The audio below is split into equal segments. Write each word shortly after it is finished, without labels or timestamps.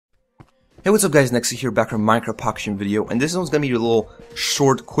Hey, what's up guys, Nexy here, back from Minecraft Pocket video, and this one's gonna be a little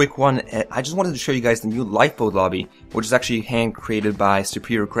short, quick one. I just wanted to show you guys the new lifeboat lobby, which is actually hand created by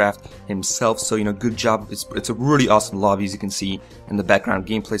Superior Craft himself, so good job. It's a really awesome lobby, as you can see in the background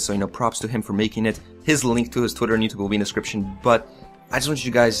gameplay, so props to him for making it. His link to his Twitter and YouTube will be in the description, but I just want you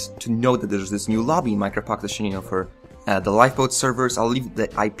guys to know that there's this new lobby in Minecraft Pocket Edition, for the lifeboat servers. I'll leave the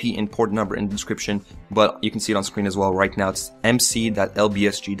IP and port number in the description, but you can see it on screen as well right now. It's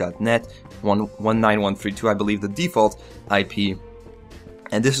mc.lbsg.net 19132, I believe, the default IP.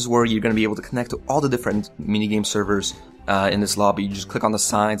 And this is where you're going to be able to connect to all the different minigame servers in this lobby. You just click on the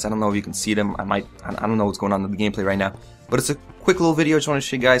signs. I don't know if you can see them. I don't know what's going on in the gameplay right now, but it's a quick little video. I just want to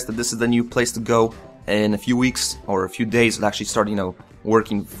show you guys that this is the new place to go. In a few weeks or a few days, it'll actually start,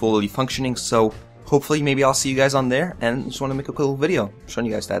 working, fully functioning. So hopefully, maybe I'll see you guys on there, and just want to make a cool video showing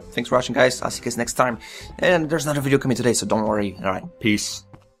you guys that. Thanks for watching, guys. I'll see you guys next time. And there's another video coming today, so don't worry. Alright, peace.